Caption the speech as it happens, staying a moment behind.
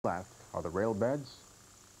Left are the rail beds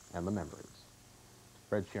and the memories.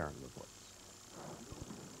 Fred Sharon reports.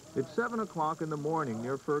 It's 7 o'clock in the morning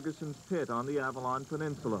near Ferguson's pit on the Avalon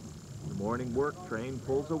Peninsula. The morning work train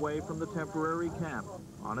pulls away from the temporary camp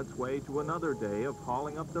on its way to another day of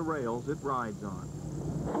hauling up the rails it rides on.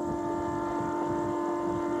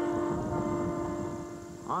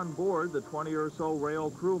 On board, the 20 or so rail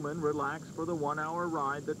crewmen relax for the 1-hour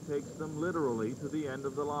ride that takes them literally to the end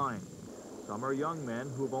of the line. Some are young men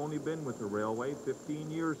who've only been with the railway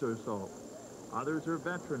 15 years or so. Others are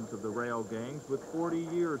veterans of the rail gangs with 40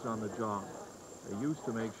 years on the job. They used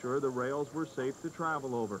to make sure the rails were safe to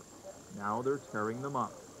travel over. Now they're tearing them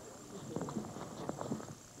up.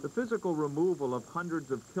 The physical removal of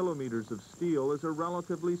hundreds of kilometers of steel is a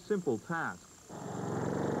relatively simple task.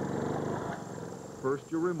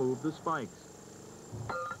 First you remove the spikes.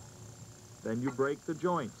 Then you break the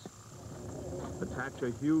joints. Attach a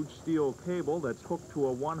huge steel cable that's hooked to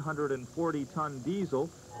a 140-ton diesel,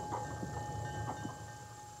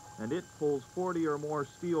 and it pulls 40 or more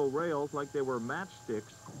steel rails like they were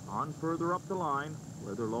matchsticks on further up the line,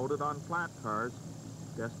 where they're loaded on flat cars,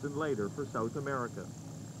 destined later for South America.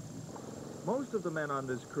 Most of the men on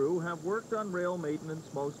this crew have worked on rail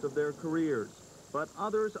maintenance most of their careers, but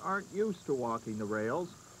others aren't used to walking the rails.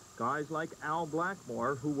 Guys like Al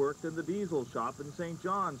Blackmore, who worked in the diesel shop in St.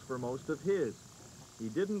 John's for most of his. He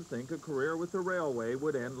didn't think a career with the railway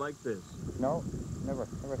would end like this. No, never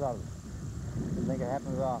thought of it. Didn't think it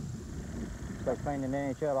happened at all. It's like playing in the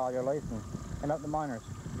NHL all your life and up the minors.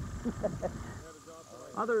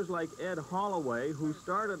 Others like Ed Holloway, who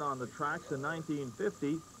started on the tracks in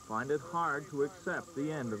 1950, find it hard to accept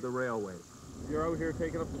the end of the railway. You're out here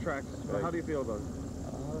taking up the tracks. Right. How do you feel about it?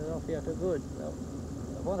 I don't feel too good.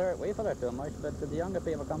 I won't wait for that too much, but the younger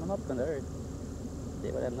people coming up can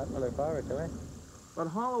they would have nothing to look forward to, eh? But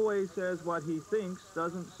Holloway says what he thinks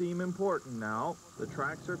doesn't seem important now. The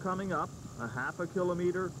tracks are coming up, a half a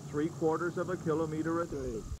kilometer, 3/4 of a kilometer a day.